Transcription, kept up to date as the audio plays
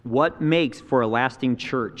What makes for a lasting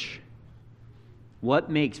church? What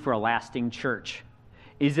makes for a lasting church?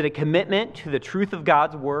 Is it a commitment to the truth of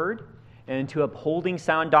God's word and to upholding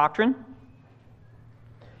sound doctrine?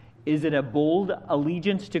 Is it a bold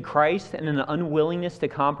allegiance to Christ and an unwillingness to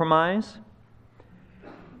compromise?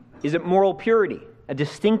 Is it moral purity, a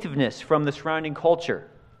distinctiveness from the surrounding culture?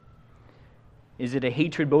 Is it a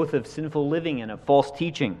hatred both of sinful living and of false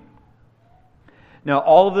teaching? Now,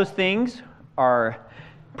 all of those things are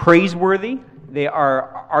praiseworthy. They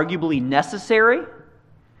are arguably necessary.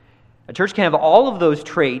 A church can have all of those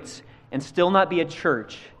traits and still not be a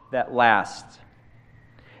church that lasts.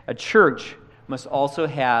 A church must also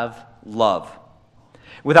have love.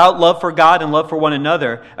 Without love for God and love for one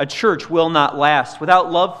another, a church will not last. Without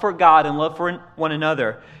love for God and love for one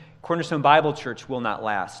another, Cornerstone Bible Church will not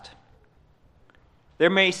last. There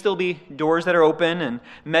may still be doors that are open and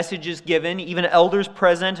messages given, even elders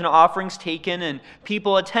present and offerings taken and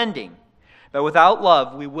people attending. But without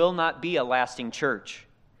love, we will not be a lasting church.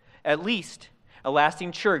 At least a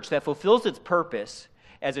lasting church that fulfills its purpose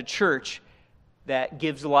as a church that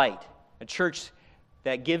gives light. A church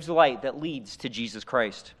that gives light that leads to Jesus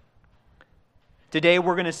Christ. Today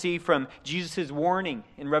we're going to see from Jesus' warning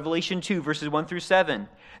in Revelation 2, verses 1 through 7,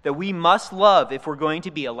 that we must love if we're going to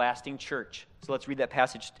be a lasting church. So let's read that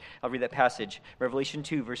passage. I'll read that passage. Revelation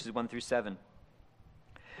 2, verses 1 through 7.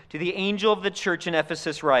 To the angel of the church in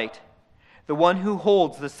Ephesus write, the one who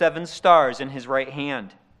holds the 7 stars in his right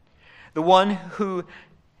hand, the one who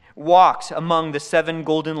walks among the 7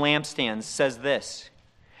 golden lampstands says this,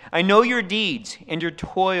 I know your deeds and your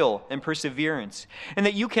toil and perseverance, and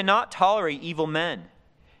that you cannot tolerate evil men.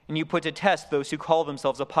 And you put to test those who call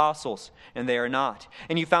themselves apostles, and they are not.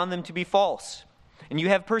 And you found them to be false. And you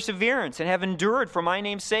have perseverance and have endured for my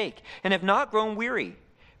name's sake, and have not grown weary.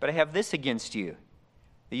 But I have this against you,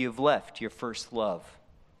 that you have left your first love.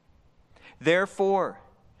 Therefore,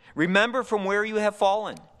 remember from where you have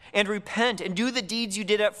fallen, and repent and do the deeds you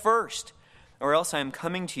did at first. Or else I am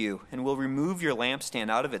coming to you and will remove your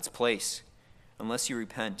lampstand out of its place, unless you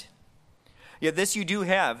repent. Yet this you do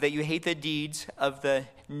have, that you hate the deeds of the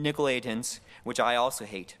Nicolaitans, which I also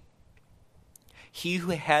hate. He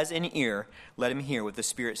who has an ear, let him hear what the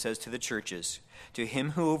Spirit says to the churches. To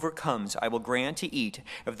him who overcomes, I will grant to eat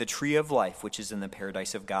of the tree of life, which is in the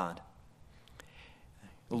paradise of God.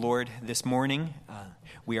 Lord, this morning,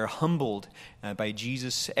 we are humbled by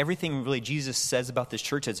Jesus. Everything really Jesus says about this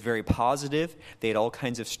church that's very positive. They had all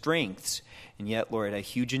kinds of strengths. And yet, Lord, a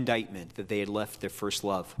huge indictment that they had left their first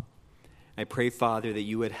love. I pray, Father, that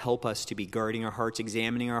you would help us to be guarding our hearts,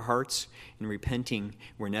 examining our hearts, and repenting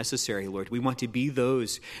where necessary, Lord. We want to be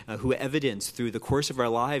those who evidence through the course of our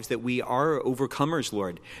lives that we are overcomers,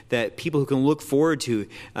 Lord, that people who can look forward to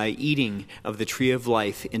eating of the tree of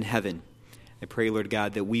life in heaven. I pray, Lord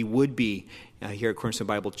God, that we would be here at Cornerstone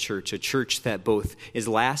Bible Church, a church that both is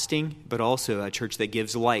lasting, but also a church that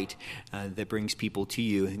gives light, that brings people to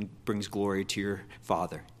you and brings glory to your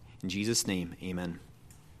Father. In Jesus' name, amen.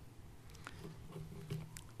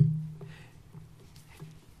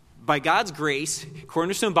 By God's grace,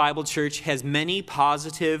 Cornerstone Bible Church has many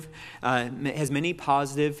positive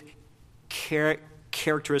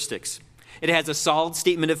characteristics. It has a solid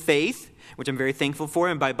statement of faith, which I'm very thankful for,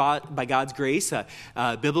 and by God's grace, a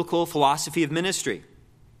biblical philosophy of ministry.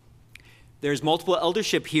 There's multiple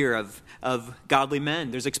eldership here of godly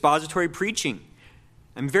men. There's expository preaching.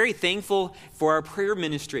 I'm very thankful for our prayer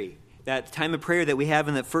ministry, that time of prayer that we have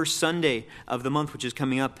in the first Sunday of the month, which is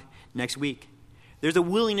coming up next week. There's a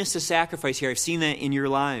willingness to sacrifice here. I've seen that in your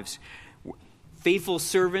lives. Faithful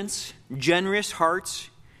servants, generous hearts.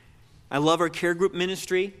 I love our care group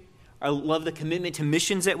ministry. I love the commitment to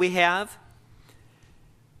missions that we have.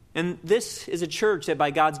 And this is a church that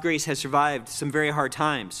by God's grace has survived some very hard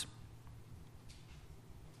times.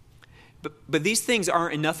 But these things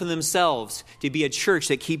aren't enough in themselves to be a church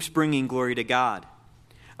that keeps bringing glory to God.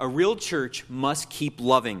 A real church must keep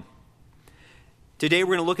loving. Today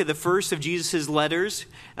we're going to look at the first of Jesus' letters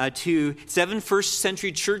to 7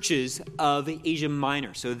 first-century churches of Asia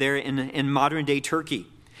Minor. So they're in modern-day Turkey.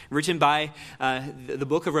 Written by, the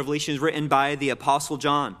book of Revelation is written by the Apostle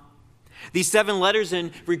John. These 7 letters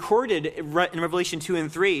recorded in Revelation 2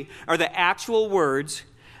 and 3 are the actual words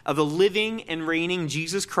of the living and reigning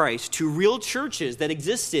Jesus Christ to real churches that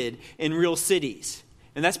existed in real cities.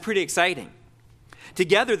 And that's pretty exciting.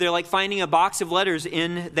 Together, they're like finding a box of letters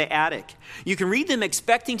in the attic. You can read them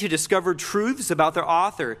expecting to discover truths about their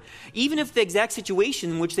author, even if the exact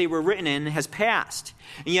situation in which they were written in has passed.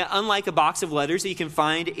 And yet, unlike a box of letters that you can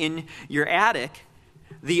find in your attic,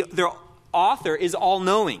 their author is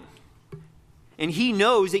all-knowing. and he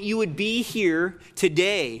knows that you would be here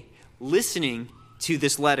today listening to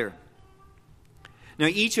this letter. Now,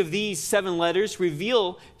 each of these 7 letters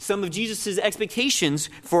reveal some of Jesus' expectations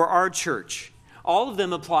for our church. All of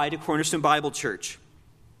them apply to Cornerstone Bible Church.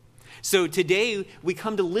 So today, we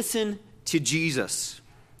come to listen to Jesus,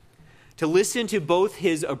 to listen to both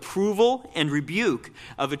his approval and rebuke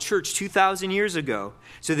of a church 2,000 years ago,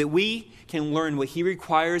 so that we can learn what he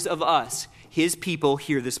requires of us, his people,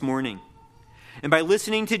 here this morning. And by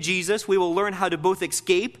listening to Jesus, we will learn how to both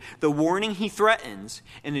escape the warning he threatens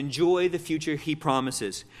and enjoy the future he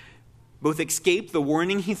promises. Both escape the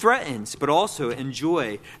warning he threatens, but also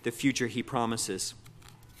enjoy the future he promises.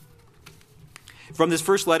 From this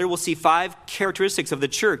first letter, we'll see 5 characteristics of the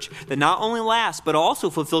church that not only lasts, but also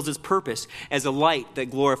fulfills its purpose as a light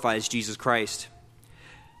that glorifies Jesus Christ.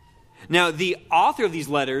 Now, the author of these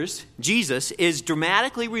letters, Jesus, is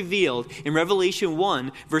dramatically revealed in Revelation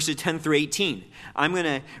 1, verses 10 through 18. I'm going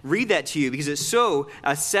to read that to you because it so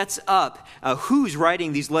sets up who's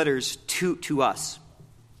writing these letters to us.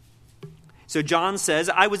 So John says,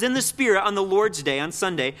 I was in the Spirit on the Lord's Day, on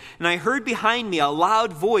Sunday, and I heard behind me a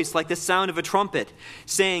loud voice like the sound of a trumpet,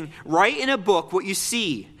 saying, write in a book what you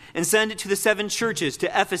see, and send it to the 7 churches, to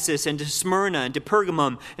Ephesus, and to Smyrna, and to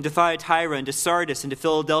Pergamum, and to Thyatira, and to Sardis, and to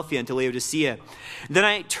Philadelphia, and to Laodicea. Then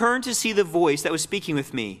I turned to see the voice that was speaking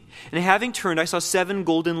with me. And having turned, I saw 7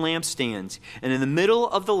 golden lampstands. And in the middle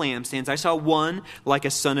of the lampstands, I saw one like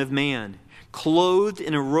a son of man, clothed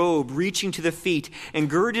in a robe reaching to the feet, and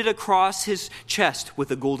girded across his chest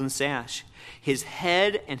with a golden sash. His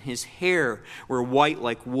head and his hair were white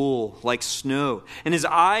like wool, like snow, and his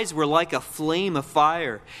eyes were like a flame of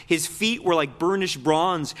fire. His feet were like burnished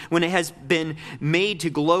bronze when it has been made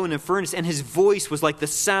to glow in a furnace, and his voice was like the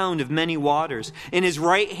sound of many waters. In his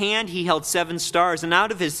right hand he held 7 stars, and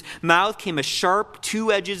out of his mouth came a sharp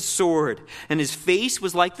 2-edged sword, and his face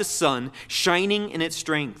was like the sun, shining in its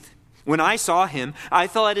strength. When I saw him, I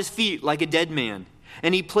fell at his feet like a dead man.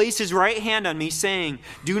 And he placed his right hand on me, saying,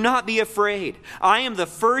 do not be afraid. I am the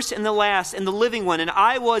first and the last and the living one. And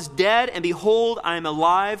I was dead, and behold, I am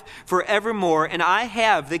alive forevermore. And I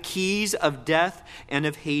have the keys of death and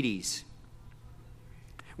of Hades.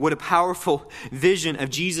 What a powerful vision of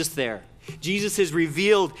Jesus there. Jesus is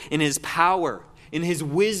revealed in his power, in his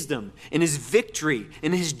wisdom, in his victory,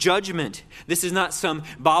 in his judgment. This is not some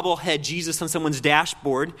bobblehead Jesus on someone's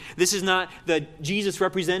dashboard. This is not the Jesus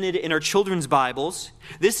represented in our children's Bibles.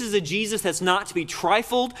 This is a Jesus that's not to be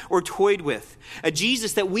trifled or toyed with. A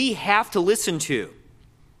Jesus that we have to listen to.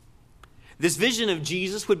 This vision of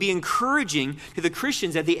Jesus would be encouraging to the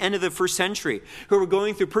Christians at the end of the first century who were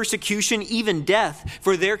going through persecution, even death,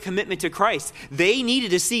 for their commitment to Christ. They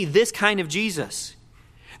needed to see this kind of Jesus.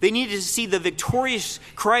 They needed to see the victorious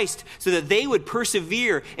Christ so that they would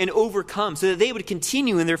persevere and overcome, so that they would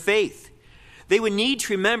continue in their faith. They would need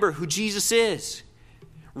to remember who Jesus is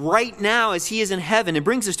right now as he is in heaven. It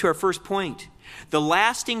brings us to our first point. The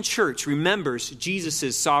lasting church remembers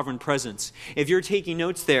Jesus' sovereign presence. If you're taking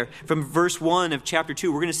notes there from verse 1 of chapter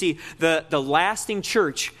 2, we're going to see the lasting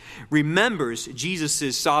church remembers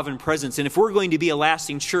Jesus' sovereign presence. And if we're going to be a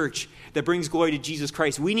lasting church that brings glory to Jesus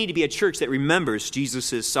Christ, we need to be a church that remembers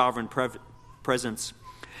Jesus' sovereign presence.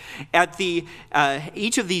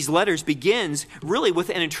 Each of these letters begins really with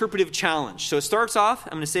an interpretive challenge. So it starts off,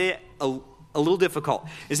 I'm going to say it a little difficult.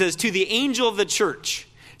 It says, to the angel of the church.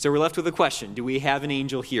 So we're left with a question. Do we have an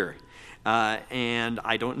angel here? And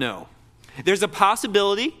I don't know. There's a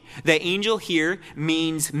possibility that angel here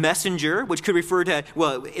means messenger, which could refer to,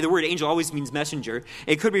 well, the word angel always means messenger.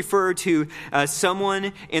 It could refer to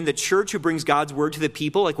someone in the church who brings God's word to the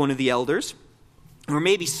people, like one of the elders. Or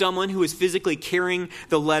maybe someone who is physically carrying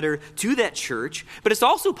the letter to that church. But it's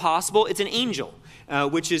also possible it's an angel,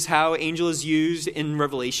 which is how angel is used in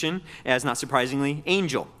Revelation as, not surprisingly,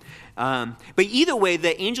 angel. But either way,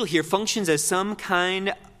 the angel here functions as some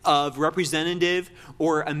kind of representative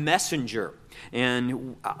or a messenger.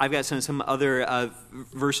 And I've got some other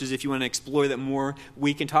verses, if you want to explore that more,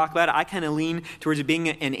 we can talk about it. I kind of lean towards it being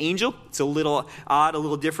an angel. It's a little odd, a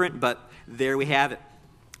little different, but there we have it.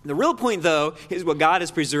 The real point, though, is what God has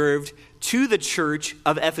preserved to the church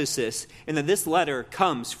of Ephesus, and that this letter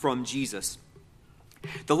comes from Jesus.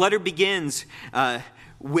 The letter begins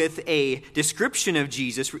with a description of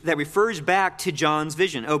Jesus that refers back to John's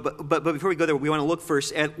vision. But before we go there, we want to look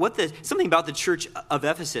first at something about the church of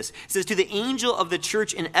Ephesus. It says, to the angel of the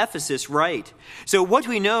church in Ephesus write. So what do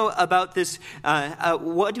we know about this?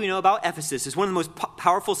 What do we know about Ephesus? It's one of the most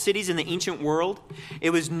powerful cities in the ancient world.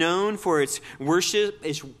 It was known for its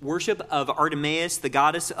worship of Artemis, the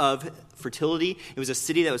goddess of fertility. It was a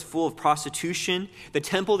city that was full of prostitution. The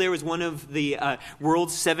temple there was one of the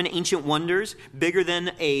world's 7 ancient wonders, bigger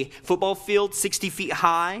than a football field, 60 feet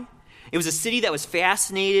high. It was a city that was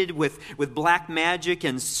fascinated with black magic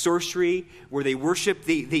and sorcery, where they worshiped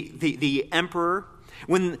the emperor.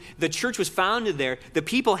 When the church was founded there, the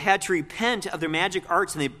people had to repent of their magic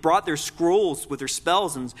arts, and they brought their scrolls with their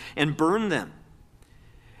spells and burned them.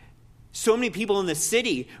 So many people in the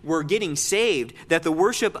city were getting saved that the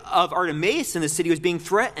worship of Artemis in the city was being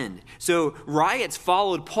threatened. So riots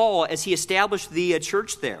followed Paul as he established the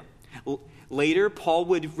church there. Later, Paul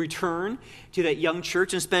would return to that young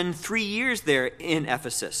church and spend 3 years there in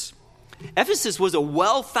Ephesus. Ephesus was a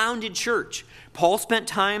well-founded church. Paul spent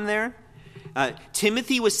time there.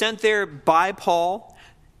 Timothy was sent there by Paul.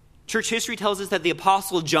 Church history tells us that the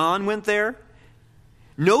Apostle John went there.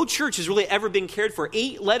 No church has really ever been cared for.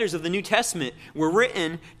 8 letters of the New Testament were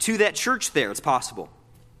written to that church there. It's possible.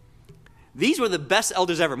 These were the best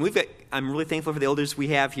elders ever. I'm really thankful for the elders we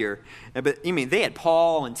have here. But they had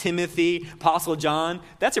Paul and Timothy, Apostle John.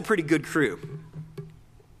 That's a pretty good crew.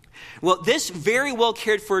 Well, this very well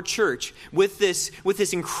cared for church with this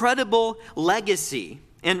incredible legacy,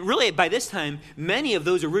 and really by this time, many of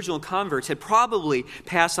those original converts had probably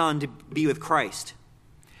passed on to be with Christ.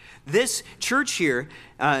 This church here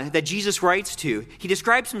that Jesus writes to, he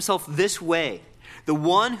describes himself this way: the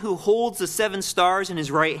one who holds the 7 stars in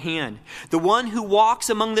his right hand, the one who walks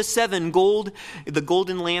among the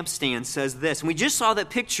golden lampstand says this. And we just saw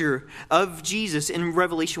that picture of Jesus in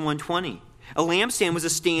Revelation 1:20. A lampstand was a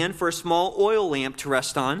stand for a small oil lamp to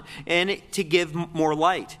rest on and to give more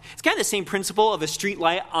light. It's kind of the same principle of a street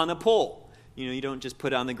light on a pole. You don't just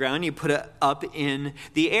put it on the ground, you put it up in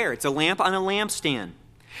the air. It's a lamp on a lampstand.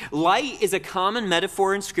 Light is a common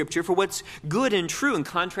metaphor in Scripture for what's good and true, in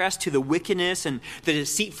contrast to the wickedness and the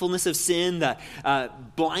deceitfulness of sin, the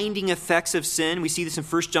blinding effects of sin. We see this in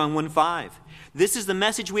 1 John 1:5. This is the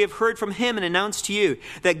message we have heard from him and announced to you,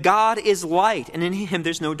 that God is light, and in him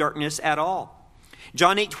there's no darkness at all.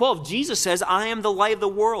 John 8:12, Jesus says, I am the light of the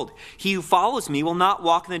world. He who follows me will not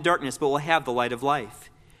walk in the darkness, but will have the light of life.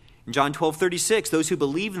 In John 12:36, those who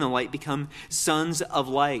believe in the light become sons of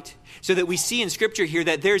light. So that we see in Scripture here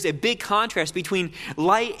that there's a big contrast between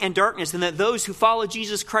light and darkness, and that those who follow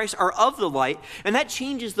Jesus Christ are of the light, and that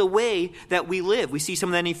changes the way that we live. We see some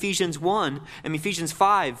of that in Ephesians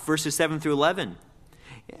 5, verses 7 through 11.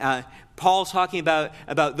 Paul's talking about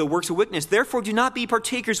the works of wickedness. Therefore, do not be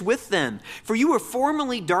partakers with them, for you were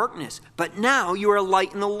formerly darkness, but now you are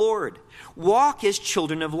light in the Lord. Walk as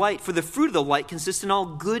children of light, for the fruit of the light consists in all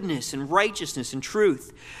goodness and righteousness and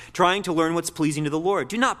truth, trying to learn what's pleasing to the Lord.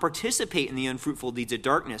 Do not participate in the unfruitful deeds of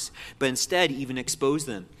darkness, but instead even expose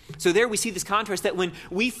them. So there we see this contrast that when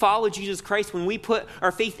we follow Jesus Christ, when we put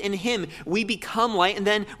our faith in him, we become light, and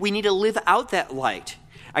then we need to live out that light.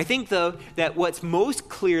 I think, though, that what's most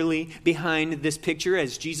clearly behind this picture,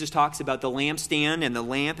 as Jesus talks about the lampstand and the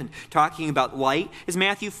lamp and talking about light, is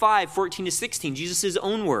Matthew 5:14-16, Jesus'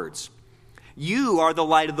 own words. You are the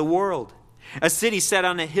light of the world. A city set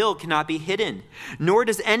on a hill cannot be hidden, nor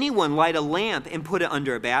does anyone light a lamp and put it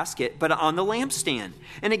under a basket, but on the lampstand,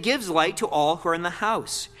 and it gives light to all who are in the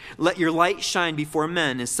house. Let your light shine before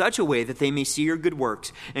men in such a way that they may see your good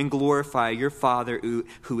works and glorify your Father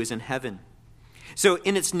who is in heaven. So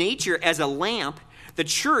in its nature as a lamp, the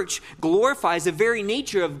church glorifies the very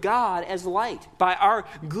nature of God as light. By our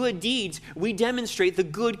good deeds, we demonstrate the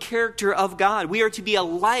good character of God. We are to be a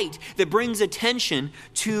light that brings attention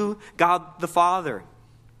to God the Father.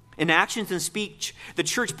 In actions and speech, the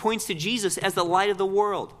church points to Jesus as the light of the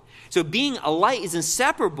world. So being a light is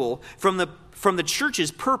inseparable from the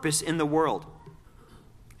church's purpose in the world.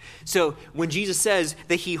 So when Jesus says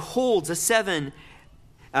that he holds the seven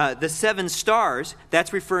stars,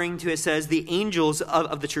 that's referring to, it says, the angels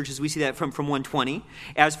of the churches. We see that from 120.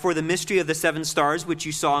 As for the mystery of the 7 stars, which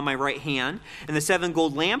you saw in my right hand, and the 7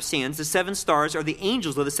 gold lampstands, the 7 stars are the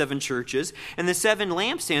angels of the 7 churches, and the 7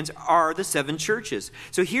 lampstands are the 7 churches.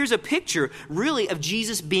 So here's a picture, really, of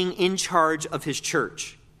Jesus being in charge of his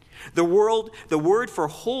church. The word for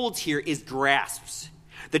holds here is grasps.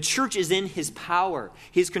 The church is in his power,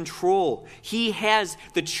 his control. He has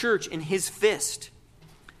the church in his fist.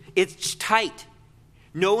 It's tight.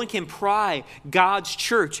 No one can pry God's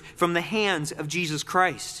church from the hands of Jesus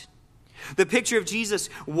Christ. The picture of Jesus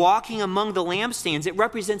walking among the lampstands, it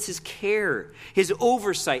represents his care, his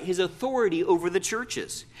oversight, his authority over the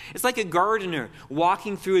churches. It's like a gardener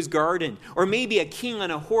walking through his garden, or maybe a king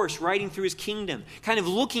on a horse riding through his kingdom, kind of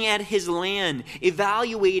looking at his land,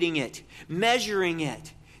 evaluating it, measuring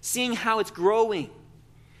it, seeing how it's growing.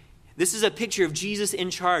 This is a picture of Jesus in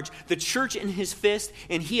charge, the church in his fist,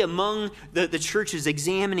 and he among the churches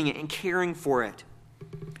examining it and caring for it.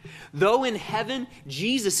 Though in heaven,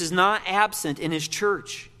 Jesus is not absent in his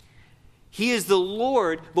church. He is the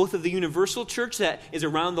Lord, both of the universal church that is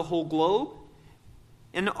around the whole globe,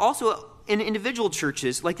 and also in individual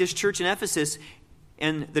churches, like this church in Ephesus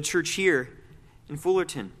and the church here in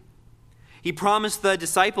Fullerton. He promised the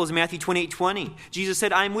disciples in Matthew 28:20. Jesus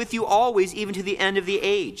said, "I am with you always, even to the end of the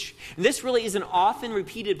age." And this really is an often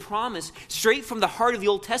repeated promise straight from the heart of the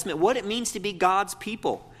Old Testament, what it means to be God's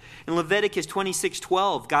people. In Leviticus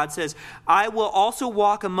 26:12, God says, "I will also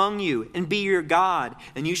walk among you and be your God,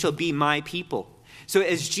 and you shall be my people." So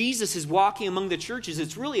as Jesus is walking among the churches,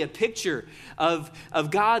 it's really a picture of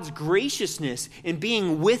God's graciousness in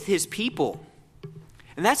being with his people.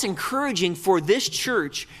 And that's encouraging for this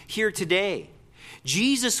church here today.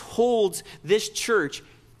 Jesus holds this church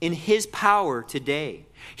in his power today.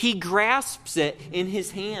 He grasps it in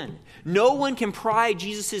his hand. No one can pry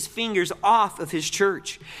Jesus' fingers off of his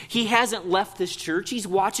church. He hasn't left this church. He's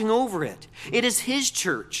watching over it. It is his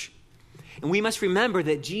church. And we must remember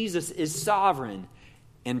that Jesus is sovereign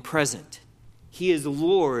and present. He is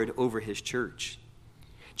Lord over his church.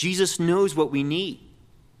 Jesus knows what we need.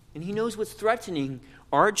 And he knows what's threatening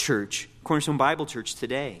our church, Cornerstone Bible Church,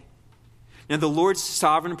 today. Now, the Lord's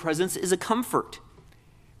sovereign presence is a comfort,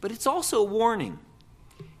 but it's also a warning.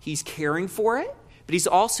 He's caring for it, but he's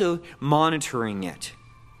also monitoring it.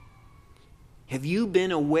 Have you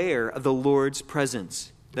been aware of the Lord's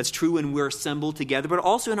presence? That's true when we're assembled together, but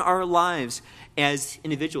also in our lives as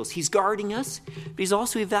individuals. He's guarding us, but he's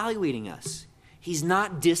also evaluating us. He's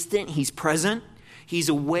not distant, he's present. He's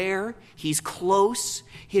aware, he's close.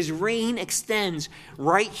 His reign extends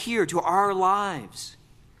right here to our lives.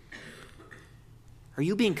 Are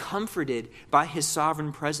you being comforted by his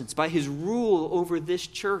sovereign presence, by his rule over this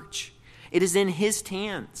church? It is in his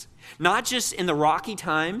hands, not just in the rocky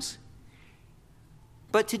times,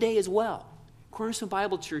 but today as well. Cornerstone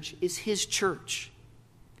Bible Church is his church.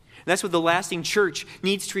 That's what the lasting church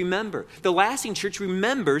needs to remember. The lasting church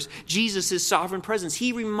remembers Jesus' sovereign presence.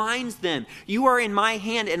 He reminds them, you are in my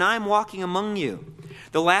hand and I'm walking among you.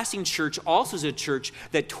 The lasting church also is a church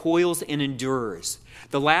that toils and endures.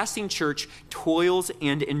 The lasting church toils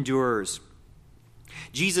and endures.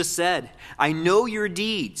 Jesus said, "I know your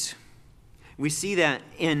deeds." We see that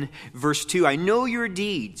in verse 2. I know your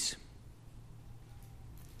deeds.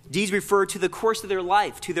 Deeds refer to the course of their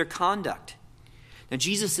life, to their conduct. Now,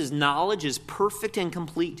 Jesus' knowledge is perfect and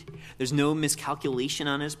complete. There's no miscalculation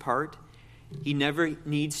on his part. He never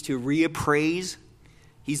needs to reappraise.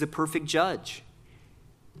 He's a perfect judge.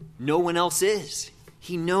 No one else is.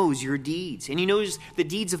 He knows your deeds, and he knows the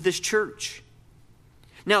deeds of this church.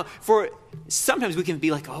 Now, sometimes we can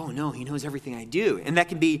be like, oh no, he knows everything I do, and that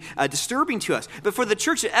can be disturbing to us. But for the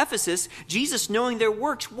church at Ephesus, Jesus knowing their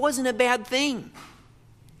works wasn't a bad thing.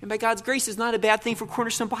 And by God's grace, it's not a bad thing for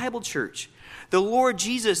Cornerstone Bible Church. The Lord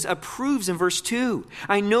Jesus approves in verse 2.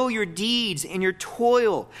 I know your deeds and your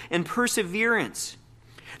toil and perseverance.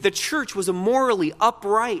 The church was a morally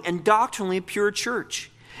upright and doctrinally pure church.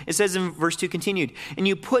 It says in verse 2 continued, and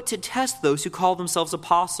you put to test those who call themselves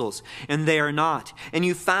apostles, and they are not, and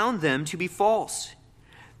you found them to be false.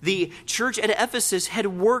 The church at Ephesus had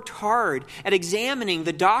worked hard at examining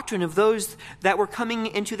the doctrine of those that were coming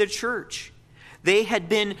into the church. They had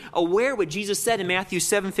been aware what Jesus said in Matthew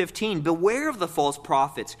 7:15. Beware of the false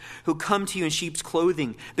prophets who come to you in sheep's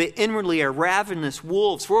clothing, but inwardly are ravenous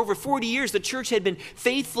wolves. For over 40 years, the church had been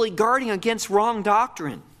faithfully guarding against wrong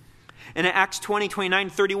doctrine. And in Acts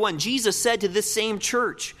 20:29-31, Jesus said to this same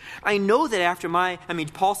church, I know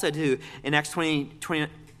that Paul said in Acts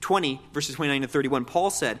 20, verses 29-31, Paul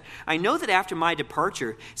said, I know that after my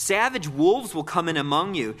departure, savage wolves will come in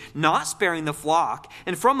among you, not sparing the flock,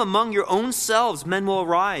 and from among your own selves men will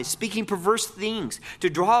arise, speaking perverse things, to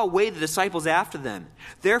draw away the disciples after them.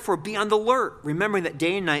 Therefore be on the alert, remembering that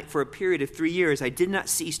day and night for a period of 3 years I did not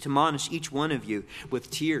cease to admonish each one of you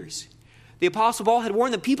with tears. The Apostle Paul had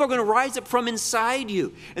warned them, people are going to rise up from inside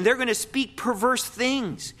you, and they're going to speak perverse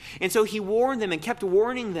things. And so he warned them and kept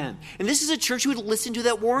warning them. And this is a church who would listen to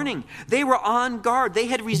that warning. They were on guard. They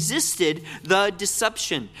had resisted the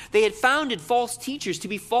deception. They had founded false teachers to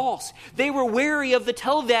be false. They were wary of the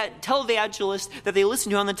televangelists that they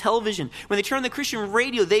listened to on the television. When they turned on the Christian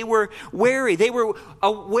radio, they were wary. They were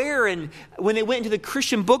aware, and when they went into the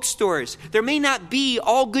Christian bookstores, there may not be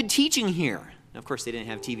all good teaching here. Now, of course, they didn't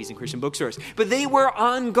have TVs in Christian bookstores, but they were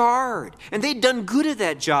on guard, and they'd done good at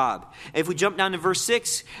that job. If we jump down to verse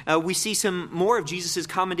 6, we see some more of Jesus'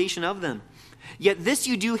 commendation of them. Yet this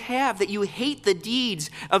you do have, that you hate the deeds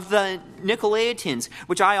of the Nicolaitans,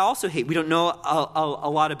 which I also hate. We don't know a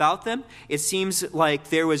lot about them. It seems like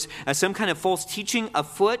there was some kind of false teaching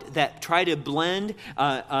afoot that tried to blend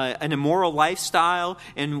an immoral lifestyle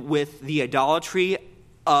and with the idolatry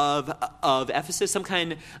of Ephesus, some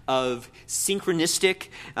kind of synchronistic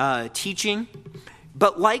teaching.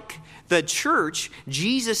 But like the church,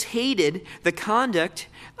 Jesus hated the conduct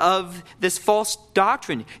of this false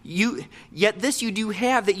doctrine. Yet this you do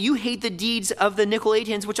have, that you hate the deeds of the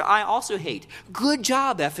Nicolaitans, which I also hate. Good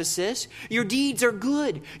job, Ephesus. Your deeds are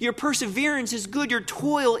good. Your perseverance is good. Your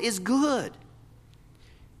toil is good.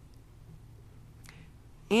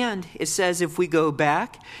 And it says, if we go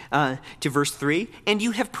back to verse 3, and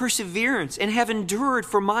you have perseverance and have endured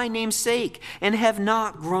for my name's sake and have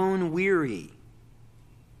not grown weary.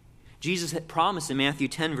 Jesus had promised in Matthew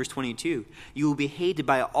 10, verse 22, you will be hated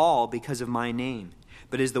by all because of my name,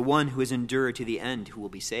 but it is the one who has endured to the end who will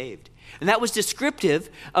be saved. And that was descriptive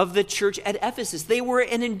of the church at Ephesus. They were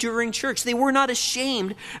an enduring church. They were not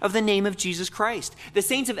ashamed of the name of Jesus Christ. The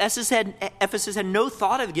saints of Ephesus had no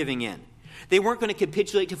thought of giving in. They weren't going to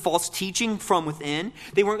capitulate to false teaching from within.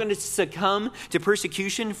 They weren't going to succumb to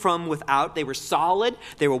persecution from without. They were solid.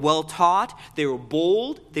 They were well taught. They were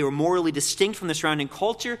bold. They were morally distinct from the surrounding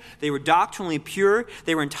culture. They were doctrinally pure.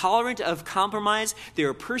 They were intolerant of compromise. They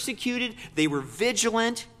were persecuted. They were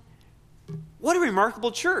vigilant. What a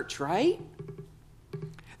remarkable church, right?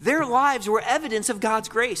 Their lives were evidence of God's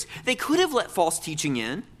grace. They could have let false teaching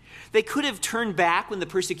in. They could have turned back when the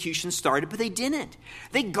persecution started, but they didn't.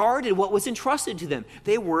 They guarded what was entrusted to them.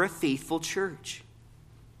 They were a faithful church.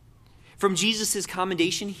 From Jesus'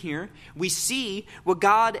 commendation here, we see what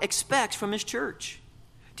God expects from his church.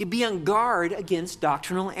 To be on guard against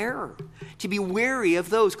doctrinal error. To be wary of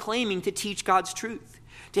those claiming to teach God's truth.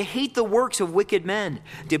 To hate the works of wicked men.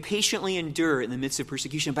 To patiently endure in the midst of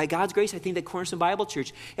persecution. By God's grace, I think that Cornerstone Bible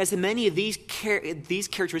Church has many of these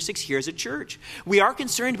characteristics here as a church. We are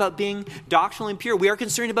concerned about being doctrinally pure. We are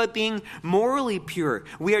concerned about being morally pure.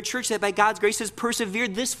 We are a church that by God's grace has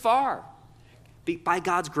persevered this far. By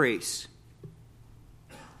God's grace.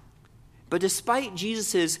 But despite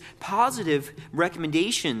Jesus' positive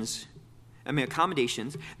accommodations,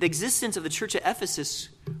 the existence of the church at Ephesus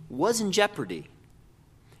was in jeopardy.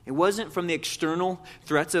 It wasn't from the external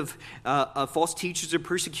threats of false teachers or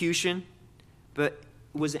persecution, but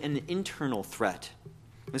it was an internal threat.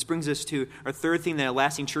 This brings us to our third thing that a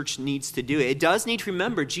lasting church needs to do. It does need to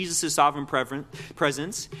remember Jesus' sovereign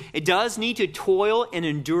presence. It does need to toil and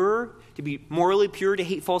endure, to be morally pure, to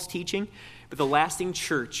hate false teaching. But the lasting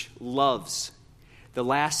church loves. The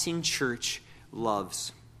lasting church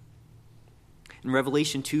loves. In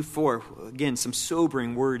Revelation 2:4, again, some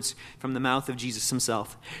sobering words from the mouth of Jesus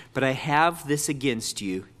himself. But I have this against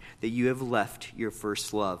you, that you have left your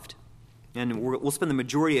first love. And we'll spend the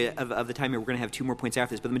majority of the time here. We're going to have two more points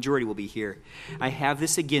after this, but the majority will be here. I have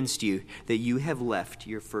this against you, that you have left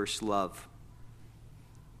your first love.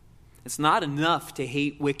 It's not enough to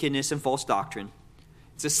hate wickedness and false doctrine.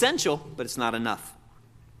 It's essential, but it's not enough.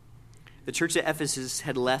 The church at Ephesus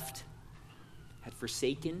had left, had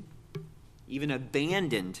forsaken, even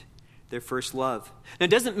abandoned their first love. Now, it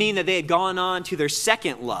doesn't mean that they had gone on to their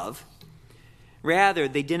second love. Rather,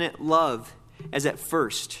 they didn't love as at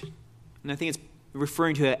first. And I think it's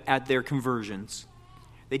referring to it at their conversions.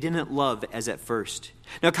 They didn't love as at first.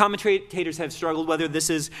 Now, commentators have struggled whether this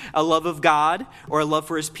is a love of God or a love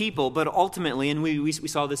for his people, but ultimately, and we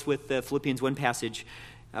saw this with the Philippians 1 passage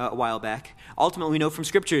a while back, ultimately we know from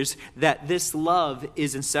scriptures that this love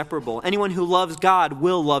is inseparable. Anyone who loves God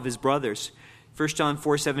will love his brothers. 1 John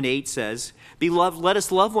 4:7-8 says, Beloved, let us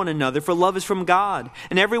love one another, for love is from God.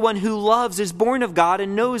 And everyone who loves is born of God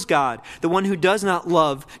and knows God. The one who does not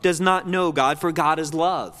love does not know God, for God is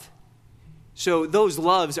love. So those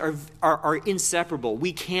loves are inseparable.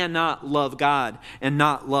 We cannot love God and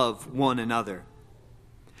not love one another.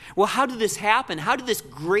 Well, how did this happen? How did this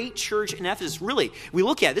great church in Ephesus, really, we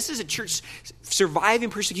look at it, this is a church surviving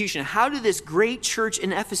persecution. How did this great church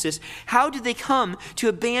in Ephesus, how did they come to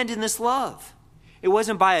abandon this love? It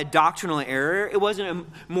wasn't by a doctrinal error. It wasn't a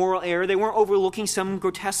moral error. They weren't overlooking some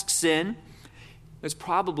grotesque sin. It was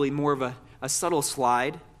probably more of a subtle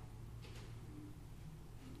slide.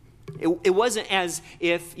 It wasn't as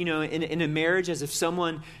if, in a marriage, as if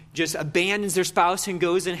someone just abandons their spouse and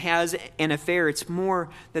goes and has an affair. It's more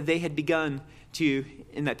that they had begun to,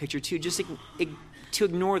 in that picture too, just to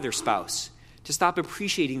ignore their spouse, to stop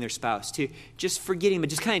appreciating their spouse, to just forgetting, but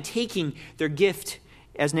just kind of taking their gift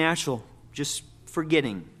as natural, just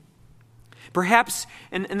forgetting. Perhaps,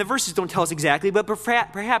 and the verses don't tell us exactly, but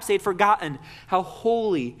perhaps they had forgotten how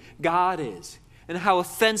holy God is and how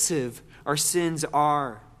offensive our sins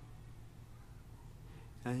are.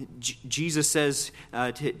 Jesus says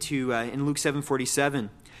in Luke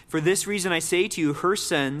 7:47, "For this reason I say to you, her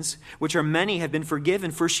sins, which are many, have been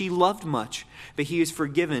forgiven, for she loved much. But he who is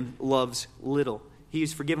forgiven loves little. He who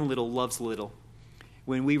is forgiven little loves little."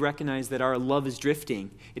 When we recognize that our love is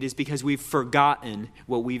drifting, it is because we've forgotten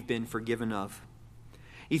what we've been forgiven of.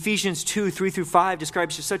 Ephesians 2:3-5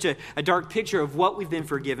 describes just such a dark picture of what we've been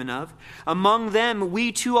forgiven of. "Among them,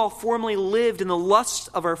 we too all formerly lived in the lusts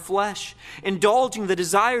of our flesh, indulging the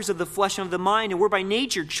desires of the flesh and of the mind, and were by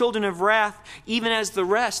nature children of wrath, even as the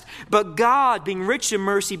rest. But God, being rich in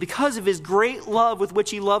mercy, because of his great love with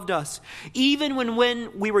which he loved us, even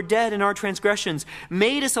when we were dead in our transgressions,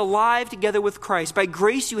 made us alive together with Christ. By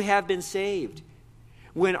grace you have been saved."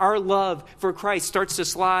 When our love for Christ starts to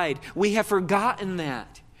slide, we have forgotten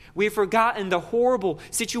that. We have forgotten the horrible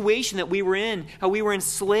situation that we were in, how we were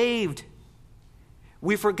enslaved.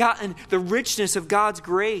 We've forgotten the richness of God's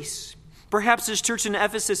grace. Perhaps this church in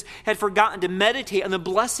Ephesus had forgotten to meditate on the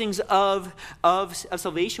blessings of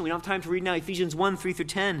salvation. We don't have time to read now Ephesians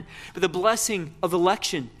 1:3-10. But the blessing of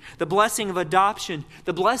election, the blessing of adoption,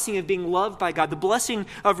 the blessing of being loved by God, the blessing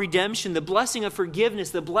of redemption, the blessing of forgiveness,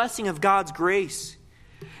 the blessing of God's grace.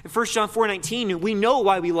 In 1 John 4:19, we know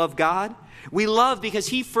why we love God. We love because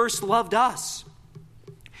he first loved us.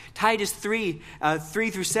 Titus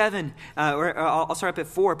 3:3-7, or I'll start up at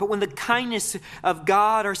 4. "But when the kindness of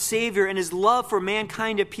God, our Savior, and his love for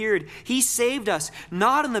mankind appeared, he saved us,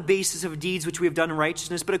 not on the basis of deeds which we have done in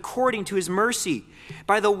righteousness, but according to his mercy,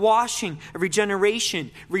 by the washing of regeneration,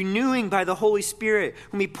 renewing by the Holy Spirit,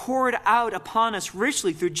 whom he poured out upon us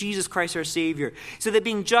richly through Jesus Christ our Savior, so that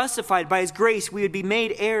being justified by his grace, we would be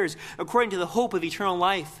made heirs according to the hope of eternal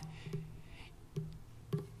life."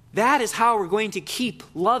 That is how we're going to keep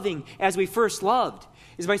loving as we first loved,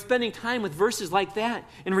 is by spending time with verses like that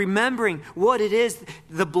and remembering what it is,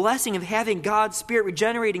 the blessing of having God's Spirit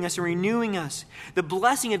regenerating us and renewing us, the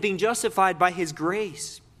blessing of being justified by his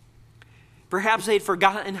grace. Perhaps they had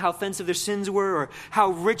forgotten how offensive their sins were, or how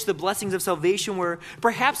rich the blessings of salvation were.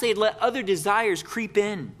 Perhaps they had let other desires creep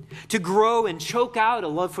in to grow and choke out a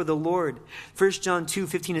love for the Lord. 1 John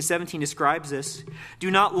 2:15-17 describes this.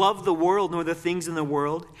 "Do not love the world nor the things in the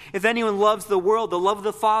world. If anyone loves the world, the love of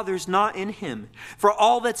the Father is not in him. For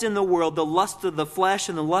all that's in the world, the lust of the flesh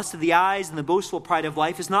and the lust of the eyes and the boastful pride of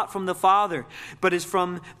life, is not from the Father, but is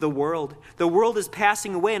from the world. The world is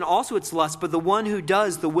passing away and also its lust, but the one who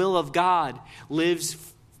does the will of God lives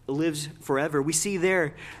forever." We see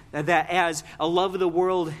there that as a love of the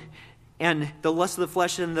world and the lust of the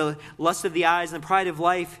flesh and the lust of the eyes and the pride of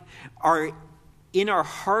life are in our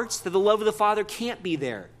hearts, that the love of the Father can't be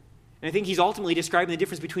there. And I think he's ultimately describing the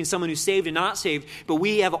difference between someone who's saved and not saved, but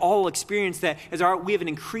we have all experienced that we have an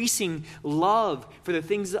increasing love for the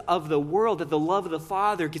things of the world, that the love of the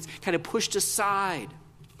Father gets kind of pushed aside.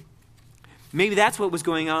 Maybe that's what was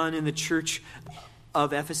going on in the church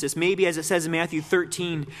of Ephesus. Maybe, as it says in Matthew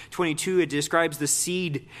 13:22, it describes the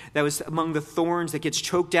seed that was among the thorns that gets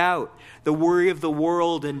choked out, the worry of the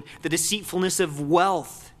world and the deceitfulness of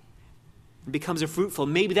wealth becomes unfruitful.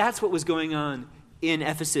 Maybe that's what was going on in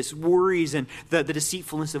Ephesus, worries and the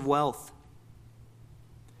deceitfulness of wealth.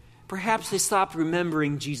 Perhaps they stopped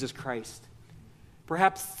remembering Jesus Christ.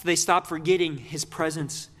 Perhaps they stopped forgetting his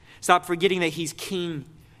presence, stopped forgetting that he's king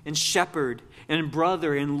and shepherd and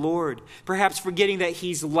brother and Lord. Perhaps forgetting that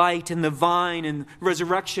he's light and the vine and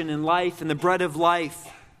resurrection and life and the bread of life.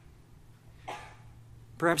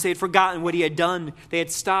 Perhaps they had forgotten what he had done. They had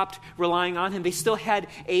stopped relying on him. They still had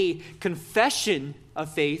a confession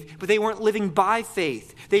of faith, but they weren't living by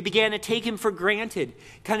faith. They began to take him for granted.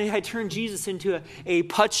 Kind of had turned Jesus into a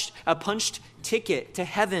punched ticket to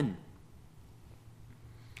heaven.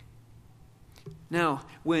 Now,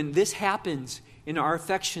 when this happens in our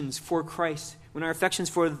affections for Christ, when our affections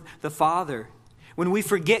for the Father, When we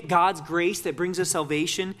forget God's grace that brings us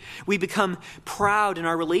salvation, we become proud in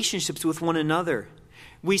our relationships with one another.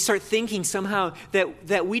 We start thinking somehow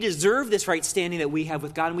that we deserve this right standing that we have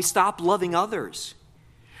with God, and we stop loving others.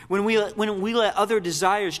 When we let other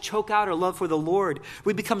desires choke out our love for the Lord,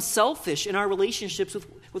 we become selfish in our relationships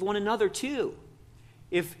with one another too.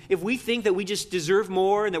 If we think that we just deserve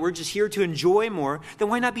more and that we're just here to enjoy more, then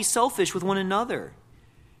why not be selfish with one another?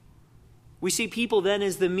 We see people then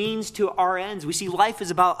as the means to our ends. We see life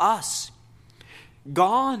is about us.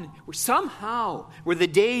 Gone somehow were the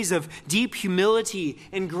days of deep humility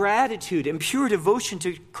and gratitude and pure devotion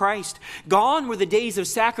to Christ. Gone were the days of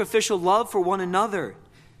sacrificial love for one another.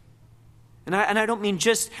 And I don't mean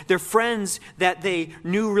just their friends that they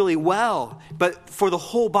knew really well, but for the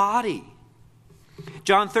whole body.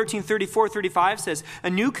 John 13:34-35 says, "A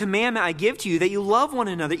new commandment I give to you, that you love one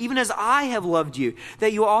another, even as I have loved you,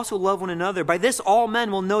 that you also love one another. By this all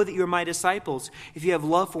men will know that you are my disciples, if you have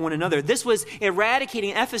love for one another." This was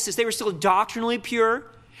eradicating Ephesus. They were still doctrinally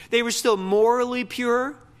pure. They were still morally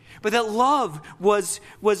pure. But that love was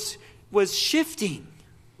shifting.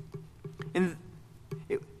 And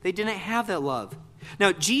they didn't have that love.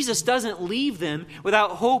 Now, Jesus doesn't leave them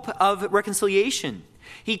without hope of reconciliation.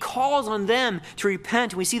 He calls on them to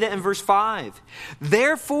repent. We see that in verse 5.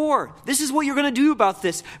 "Therefore," this is what you're going to do about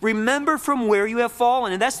this. "Remember from where you have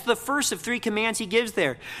fallen." And that's the first of 3 commands he gives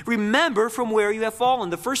there. Remember from where you have fallen.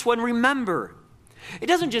 The first one, remember. It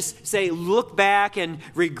doesn't just say look back and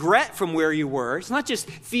regret from where you were. It's not just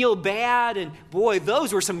feel bad and, boy,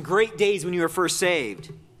 those were some great days when you were first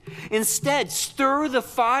saved. Instead, stir the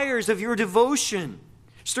fires of your devotion.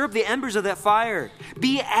 Stir up the embers of that fire.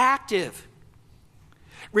 Be active.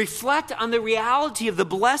 Reflect on the reality of the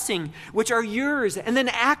blessing which are yours, and then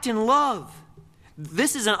act in love.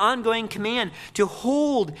 This is an ongoing command to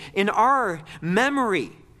hold in our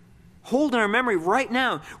memory. Hold in our memory right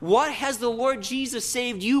now. What has the Lord Jesus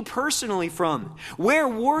saved you personally from? Where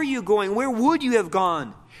were you going? Where would you have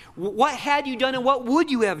gone? What had you done and what would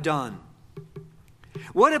you have done?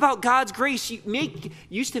 What about God's grace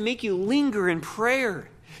used to make you linger in prayer,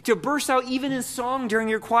 to burst out even in song during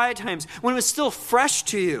your quiet times when it was still fresh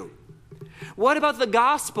to you? What about the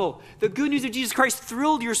gospel? The good news of Jesus Christ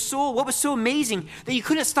thrilled your soul. What was so amazing that you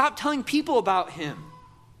couldn't stop telling people about him?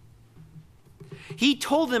 He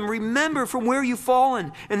told them, remember from where you've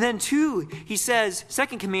fallen. And then 2, he says,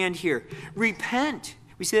 second command here, repent.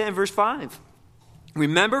 We see that in verse 5.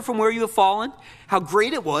 Remember from where you have fallen, how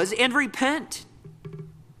great it was, and repent.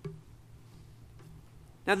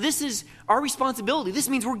 Now, this is our responsibility. This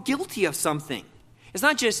means we're guilty of something. It's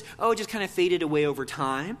not just, it just kind of faded away over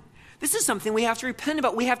time. This is something we have to repent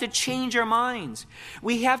about. We have to change our minds.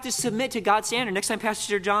 We have to submit to God's standard. Next time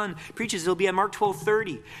Pastor John preaches, it'll be on Mark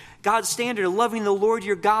 12:30. God's standard of loving the Lord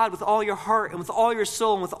your God with all your heart and with all your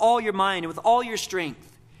soul and with all your mind and with all your strength.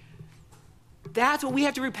 That's what we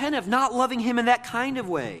have to repent of, not loving him in that kind of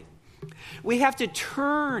way. We have to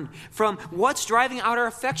turn from what's driving out our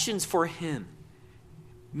affections for him.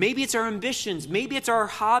 Maybe it's our ambitions. Maybe it's our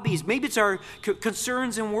hobbies. Maybe it's our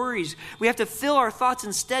concerns and worries. We have to fill our thoughts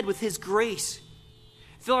instead with his grace.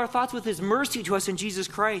 Fill our thoughts with his mercy to us in Jesus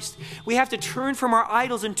Christ. We have to turn from our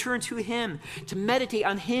idols and turn to him, to meditate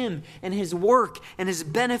on him and his work and his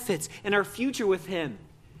benefits and our future with him.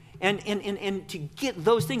 And to get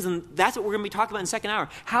those things, and that's what we're going to be talking about in the second hour,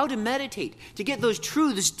 how to meditate, to get those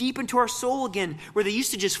truths deep into our soul again, where they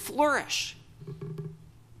used to just flourish.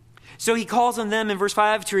 So he calls on them in verse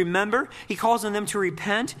 5 to remember. He calls on them to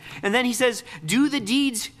repent. And then he says, do the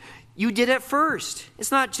deeds you did at first. It's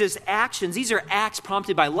not just actions. These are acts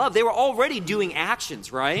prompted by love. They were already doing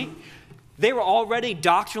actions, right? They were already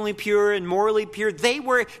doctrinally pure and morally pure. They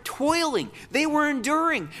were toiling. They were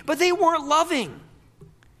enduring. But they weren't loving.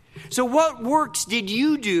 So what works did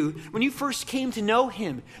you do when you first came to know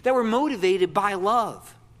him that were motivated by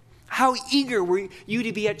love? How eager were you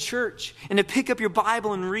to be at church and to pick up your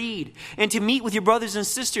Bible and read and to meet with your brothers and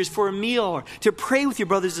sisters for a meal or to pray with your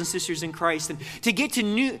brothers and sisters in Christ and to get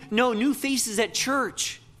to know new faces at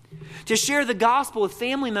church, to share the gospel with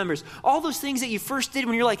family members. All those things that you first did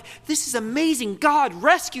when you're like, this is amazing. God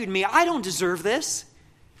rescued me. I don't deserve this.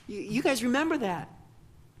 You guys remember that.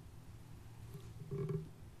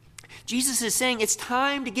 Jesus is saying it's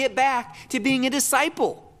time to get back to being a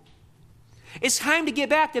disciple. It's time to get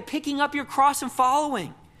back to picking up your cross and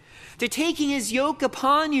following, to taking his yoke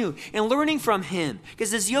upon you and learning from him,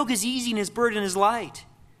 because his yoke is easy and his burden is light.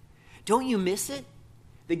 Don't you miss it?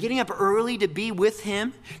 The getting up early to be with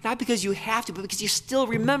him, not because you have to, but because you still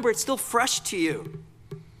remember it's still fresh to you.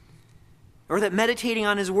 Or that meditating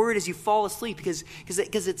on his word as you fall asleep because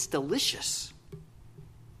it's delicious.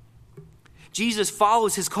 Jesus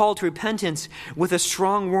follows his call to repentance with a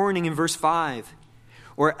strong warning in verse 5.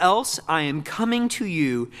 Or else I am coming to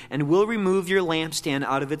you and will remove your lampstand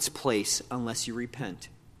out of its place unless you repent.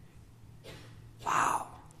 Wow.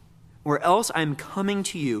 Or else I am coming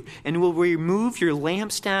to you and will remove your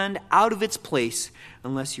lampstand out of its place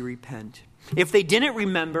unless you repent. If they didn't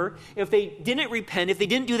remember, if they didn't repent, if they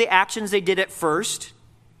didn't do the actions they did at first,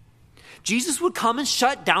 Jesus would come and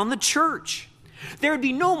shut down the church. There would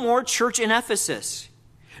be no more church in Ephesus.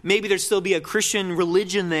 Maybe there'd still be a Christian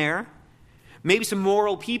religion there. Maybe some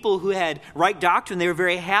moral people who had right doctrine they were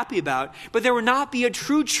very happy about. But there would not be a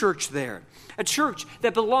true church there. A church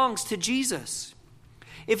that belongs to Jesus.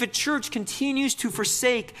 If a church continues to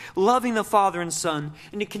forsake loving the Father and Son,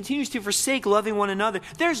 and it continues to forsake loving one another,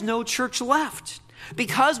 there's no church left.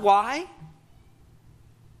 Because why?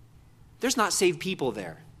 There's not saved people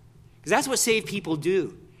there. Because that's what saved people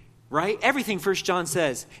do, right? Everything 1 John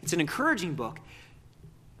says. It's an encouraging book.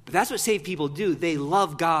 But that's what saved people do. They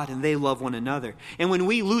love God and they love one another. And when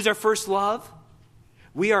we lose our first love,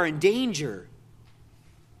 we are in danger.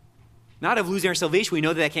 Not of losing our salvation, we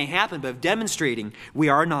know that can't happen, but of demonstrating we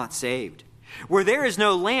are not saved. Where there is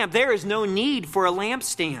no lamp, there is no need for a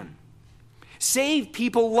lampstand. Saved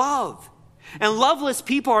people love. And loveless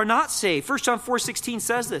people are not saved. 1 John 4:16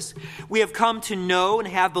 says this. We have come to know and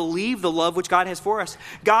have believed the love which God has for us.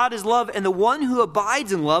 God is love, and the one who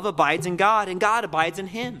abides in love abides in God, and God abides in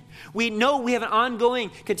him. We know we have an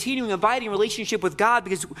ongoing, continuing, abiding relationship with God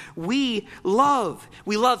because we love.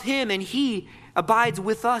 We love him, and he abides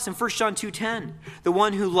with us. In 1 John 2:10, the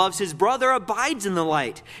one who loves his brother abides in the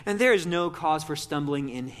light, and there is no cause for stumbling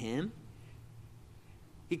in him.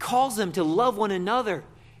 He calls them to love one another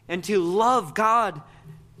and to love God.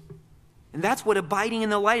 And that's what abiding in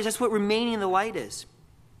the light is. That's what remaining in the light is.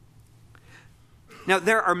 Now,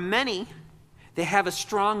 there are many that have a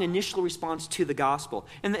strong initial response to the gospel.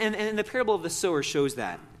 And the parable of the sower shows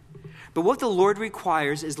that. But what the Lord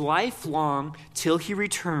requires is lifelong, till he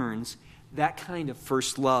returns, that kind of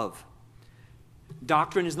first love.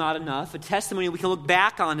 Doctrine is not enough. A testimony we can look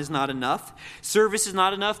back on is not enough. Service is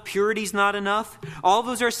not enough. Purity is not enough. All of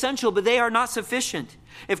those are essential, but they are not sufficient.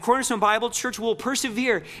 If Cornerstone Bible Church will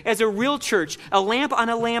persevere as a real church, a lamp on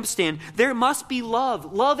a lampstand, there must be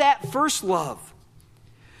love. Love at first love.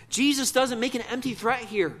 Jesus doesn't make an empty threat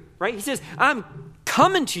here, right? He says, I'm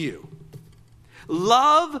coming to you.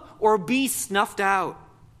 Love or be snuffed out.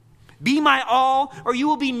 Be my all or you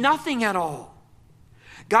will be nothing at all.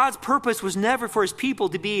 God's purpose was never for his people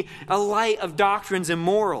to be a light of doctrines and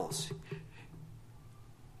morals,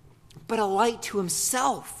 but a light to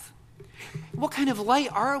himself. What kind of light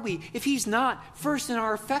are we if he's not first in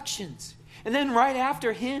our affections? And then right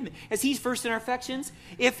after him, as he's first in our affections,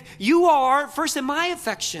 if you all aren't first in my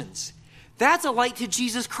affections, that's a light to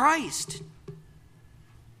Jesus Christ.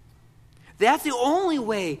 That's the only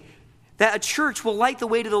way that a church will light the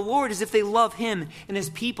way to the Lord, is if they love him and his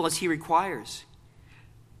people as he requires.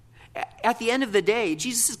 At the end of the day,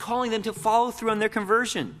 Jesus is calling them to follow through on their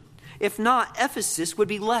conversion. If not, Ephesus would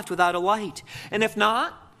be left without a light. And if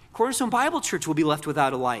not, Cornerstone Bible Church will be left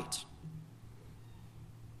without a light.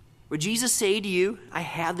 Would Jesus say to you, I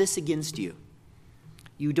have this against you.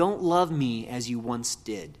 You don't love me as you once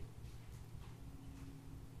did.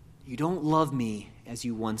 You don't love me as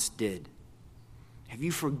you once did. Have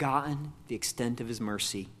you forgotten the extent of his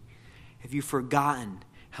mercy? Have you forgotten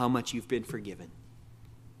how much you've been forgiven?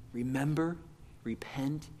 Remember,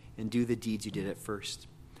 repent, and do the deeds you did at first.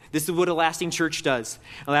 This is what a lasting church does.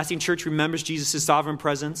 A lasting church remembers Jesus' sovereign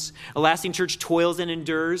presence. A lasting church toils and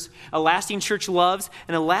endures. A lasting church loves.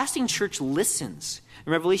 And a lasting church listens.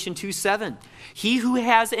 In Revelation 2:7, he who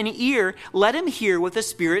has an ear, let him hear what the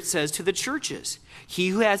Spirit says to the churches. He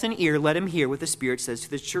who has an ear, let him hear what the Spirit says to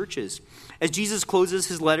the churches. As Jesus closes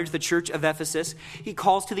his letter to the church of Ephesus, he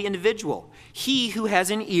calls to the individual. He who has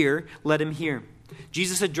an ear, let him hear.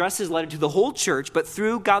 Jesus addressed his letter to the whole church, but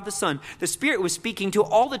through God the Son, the Spirit was speaking to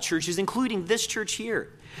all the churches, including this church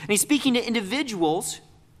here. And he's speaking to individuals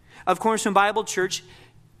of Cornerstone Bible Church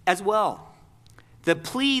as well. The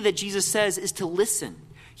plea that Jesus says is to listen.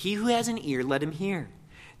 He who has an ear, let him hear.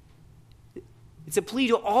 It's a plea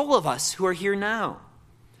to all of us who are here now.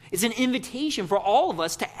 It's an invitation for all of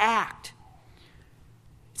us to act.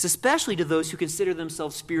 It's especially to those who consider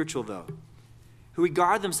themselves spiritual, though, who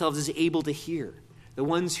regard themselves as able to hear, the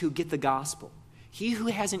ones who get the gospel. He who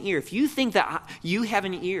has an ear, if you think that you have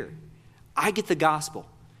an ear, I get the gospel.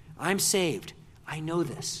 I'm saved. I know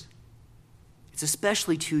this. It's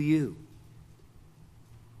especially to you.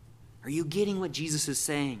 Are you getting what Jesus is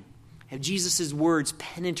saying? Have Jesus' words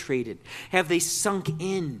penetrated? Have they sunk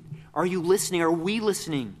in? Are you listening? Are we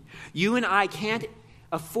listening? You and I can't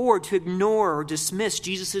afford to ignore or dismiss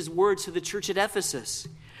Jesus' words to the church at Ephesus.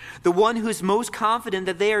 The one who is most confident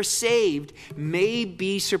that they are saved may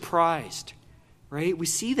be surprised. Right? We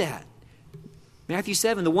see that. Matthew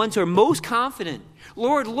 7, the ones who are most confident.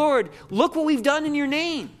 Lord, Lord, look what we've done in your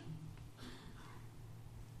name.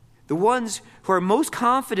 The ones who are most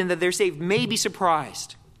confident that they're saved may be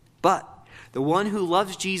surprised. But the one who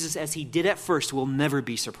loves Jesus as he did at first will never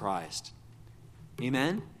be surprised.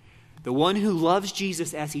 Amen? The one who loves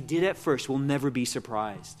Jesus as he did at first will never be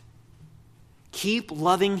surprised. Keep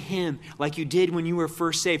loving him like you did when you were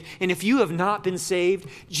first saved. And if you have not been saved,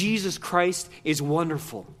 Jesus Christ is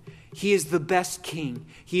wonderful. He is the best King.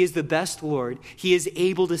 He is the best Lord. He is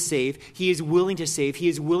able to save. He is willing to save. He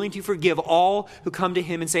is willing to forgive all who come to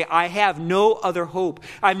him and say, I have no other hope.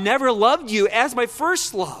 I've never loved you as my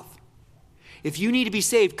first love. If you need to be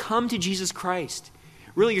saved, come to Jesus Christ.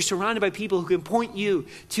 Really, you're surrounded by people who can point you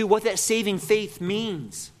to what that saving faith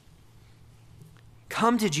means.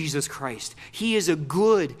 Come to Jesus Christ. He is a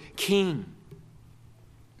good King.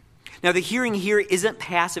 Now, the hearing here isn't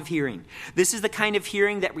passive hearing. This is the kind of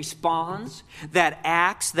hearing that responds, that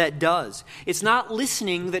acts, that does. It's not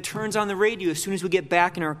listening that turns on the radio as soon as we get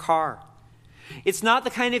back in our car. It's not the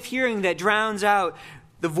kind of hearing that drowns out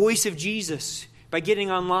the voice of Jesus by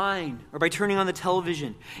getting online or by turning on the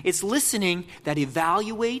television. It's listening that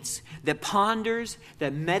evaluates, that ponders,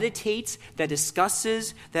 that meditates, that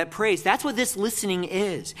discusses, that prays. That's what this listening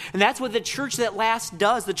is. And that's what the church that last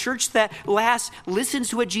does. The church that last listens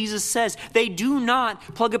to what Jesus says. They do not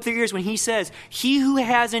plug up their ears when he says, he who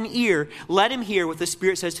has an ear, let him hear what the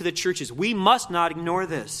Spirit says to the churches. We must not ignore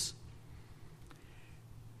this.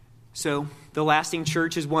 So, the lasting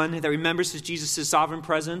church is one that remembers Jesus' sovereign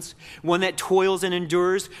presence, one that toils and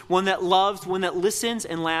endures, one that loves, one that listens,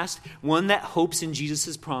 and last, one that hopes in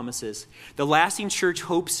Jesus' promises. The lasting church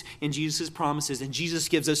hopes in Jesus' promises, and Jesus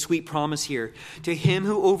gives a sweet promise here. To him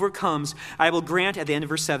who overcomes, I will grant, at the end of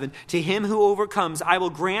verse 7, to him who overcomes, I will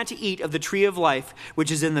grant to eat of the tree of life,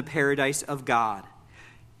 which is in the paradise of God.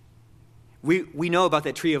 We know about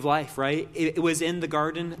that tree of life, right? It was in the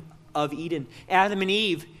Garden of Eden. Adam and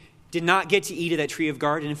Eve did not get to eat of that tree of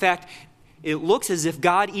garden. In fact, it looks as if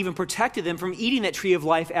God even protected them from eating that tree of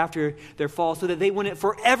life after their fall so that they wouldn't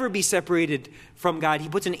forever be separated from God. He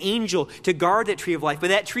puts an angel to guard that tree of life. But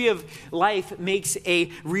that tree of life makes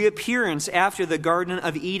a reappearance after the Garden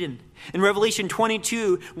of Eden. And Revelation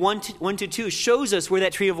 22, 1-2 shows us where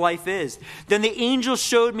that tree of life is. Then the angel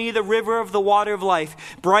showed me the river of the water of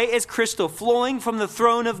life, bright as crystal, flowing from the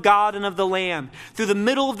throne of God and of the Lamb, through the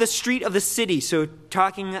middle of the street of the city. So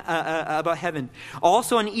talking about heaven.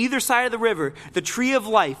 Also on either side of the river, the tree of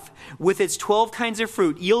life with its 12 kinds of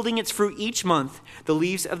fruit, yielding its fruit each month. The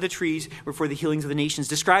leaves of the trees were for the healings of the nations.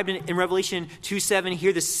 Described in Revelation 2:7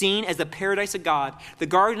 here, the scene as the paradise of God, the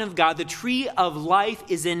garden of God. The tree of life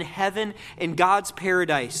is in heaven, in God's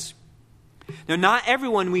paradise. Now, not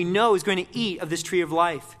everyone we know is going to eat of this tree of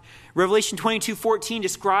life. Revelation 22:14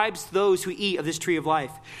 describes those who eat of this tree of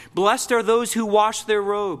life. Blessed are those who wash their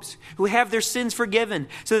robes, who have their sins forgiven,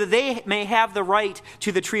 so that they may have the right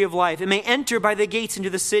to the tree of life and may enter by the gates into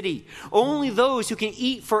the city. Only those who can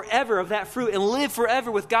eat forever of that fruit and live forever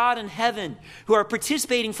with God in heaven, who are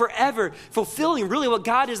participating forever, fulfilling really what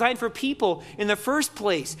God designed for people in the first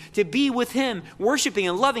place, to be with him, worshiping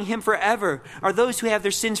and loving him forever, are those who have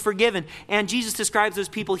their sins forgiven. And Jesus describes those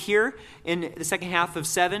people here in the second half of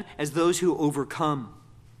 7 as those who overcome.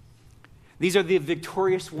 These are the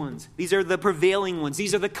victorious ones. These are the prevailing ones.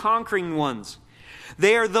 These are the conquering ones.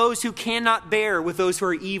 They are those who cannot bear with those who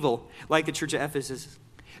are evil, like the church of Ephesus.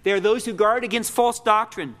 They are those who guard against false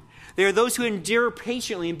doctrine. They are those who endure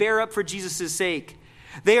patiently and bear up for Jesus' sake.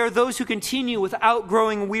 They are those who continue without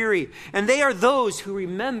growing weary. And they are those who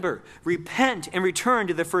remember, repent, and return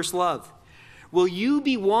to their first love. Will you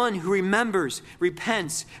be one who remembers,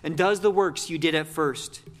 repents, and does the works you did at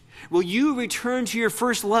first? Will you return to your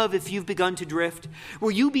first love if you've begun to drift?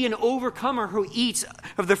 Will you be an overcomer who eats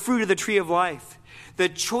of the fruit of the tree of life? The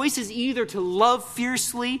choice is either to love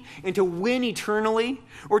fiercely and to win eternally,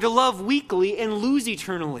 or to love weakly and lose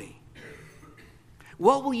eternally.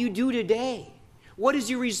 What will you do today? What is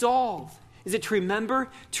your resolve? Is it to remember,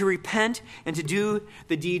 to repent, and to do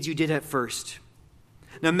the deeds you did at first?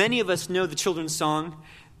 Now, many of us know the children's song,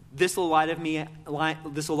 "This little light of mine, I'm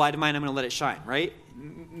going to let it shine," right?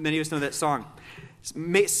 Many of us know that song.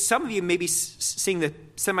 Some of you maybe sing the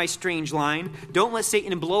semi-strange line, "Don't let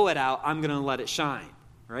Satan blow it out, I'm going to let it shine."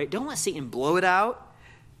 Right? Don't let Satan blow it out.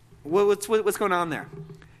 What's going on there?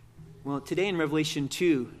 Well, today in Revelation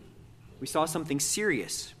 2, we saw something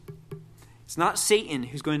serious. It's not Satan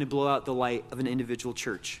who's going to blow out the light of an individual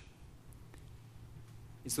church.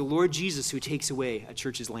 It's the Lord Jesus who takes away a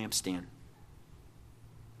church's lampstand.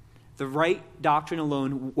 The right doctrine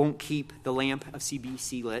alone won't keep the lamp of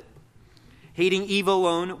CBC lit. Hating evil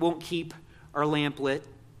alone won't keep our lamp lit.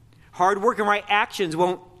 Hard work and right actions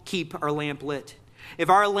won't keep our lamp lit. If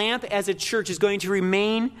our lamp as a church is going to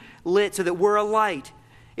remain lit so that we're a light,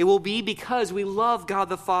 it will be because we love God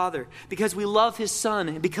the Father, because we love His Son,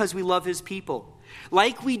 and because we love His people,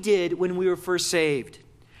 like we did when we were first saved.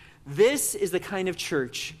 This is the kind of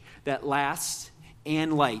church that lasts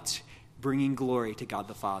and lights, bringing glory to God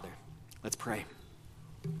the Father. Let's pray.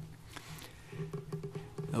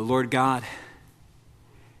 Oh, Lord God,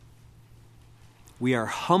 we are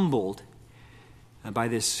humbled by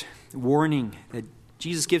this warning that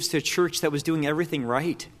Jesus gives to a church that was doing everything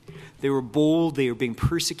right. They were bold, they were being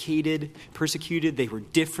persecuted, they were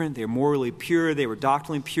different, they were morally pure, they were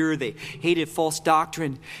doctrinally pure, they hated false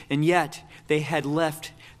doctrine, and yet they had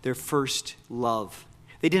left their first love.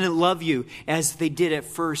 They didn't love you as they did at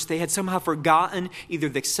first. They had somehow forgotten either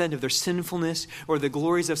the extent of their sinfulness or the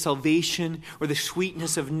glories of salvation or the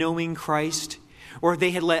sweetness of knowing Christ. Or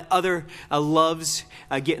they had let other loves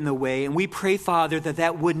get in the way. And we pray, Father, that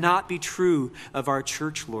that would not be true of our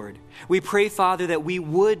church, Lord. We pray, Father, that we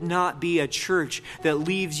would not be a church that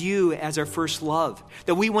leaves you as our first love.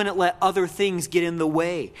 That we wouldn't let other things get in the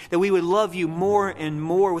way. That we would love you more and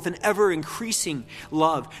more with an ever-increasing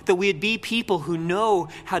love. That we would be people who know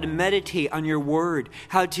how to meditate on your word,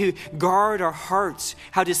 how to guard our hearts,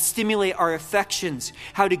 how to stimulate our affections,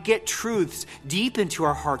 how to get truths deep into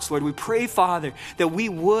our hearts, Lord. We pray, Father, that we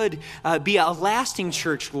would be a lasting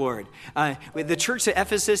church, Lord. The church at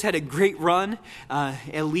Ephesus had a great run,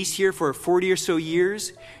 at least here for 40 or so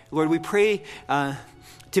years. Lord, we pray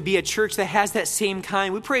to be a church that has that same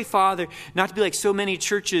kind. We pray, Father, not to be like so many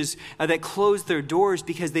churches that close their doors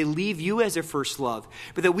because they leave you as their first love,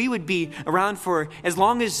 but that we would be around for as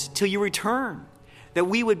long as till you return. That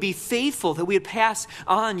we would be faithful, that we would pass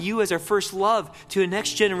on you as our first love to a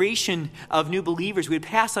next generation of new believers. We would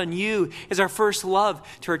pass on you as our first love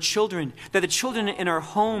to our children. That the children in our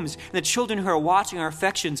homes and the children who are watching our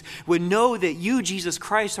affections would know that you, Jesus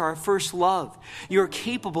Christ, are our first love. You are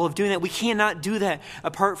capable of doing that. We cannot do that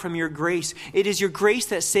apart from your grace. It is your grace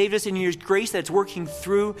that saved us and your grace that's working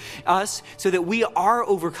through us so that we are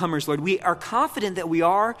overcomers, Lord. We are confident that we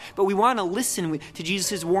are, but we want to listen to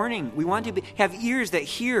Jesus' warning. We want to have ears that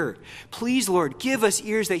hear. Please, Lord, give us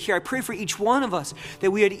ears that hear. I pray for each one of us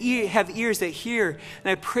that we would have ears that hear.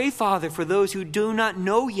 And I pray, Father, for those who do not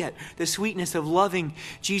know yet the sweetness of loving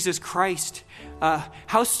Jesus Christ.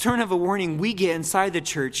 How stern of a warning we get inside the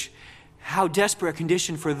church. How desperate a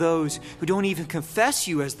condition for those who don't even confess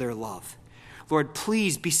you as their love. Lord,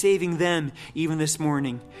 please be saving them even this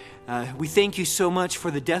morning. We thank you so much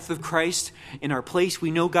for the death of Christ in our place. We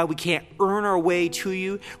know, God, we can't earn our way to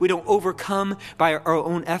you. We don't overcome by our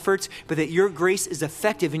own efforts, but that your grace is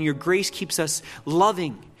effective and your grace keeps us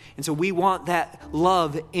loving. And so we want that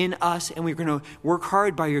love in us, and we're going to work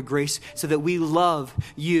hard by your grace so that we love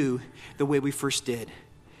you the way we first did.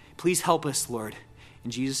 Please help us, Lord.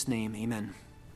 In Jesus' name, amen.